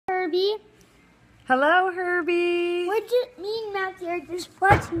Herbie. Hello, Herbie. What do you mean, Matthew? You're just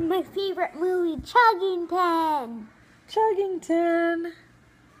watching my favorite movie, Chuggington. Chuggington.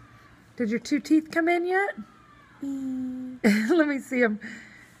 Did your 2 teeth come in yet? Let me see them.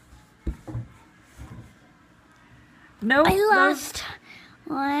 Nope. I lost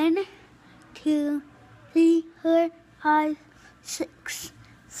 1, 2, 3, 4, 5, 6.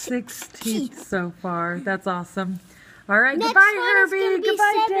 6 teeth so far. That's awesome. All right, Next goodbye, one is Herbie. gonna be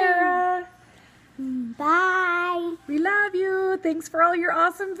Goodbye, 7. Dara. Bye. We love you. Thanks for all your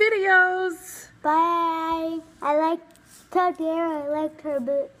awesome videos. Bye. Tell Dara I liked her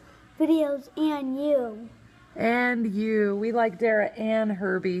videos and you. And you. We like Dara and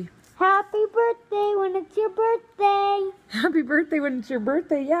Herbie. Happy birthday when it's your birthday. Happy birthday when it's your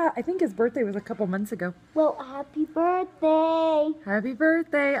birthday. Yeah, I think his birthday was a couple months ago. Well, happy birthday. Happy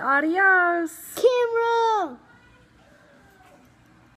birthday. Adios. Camera.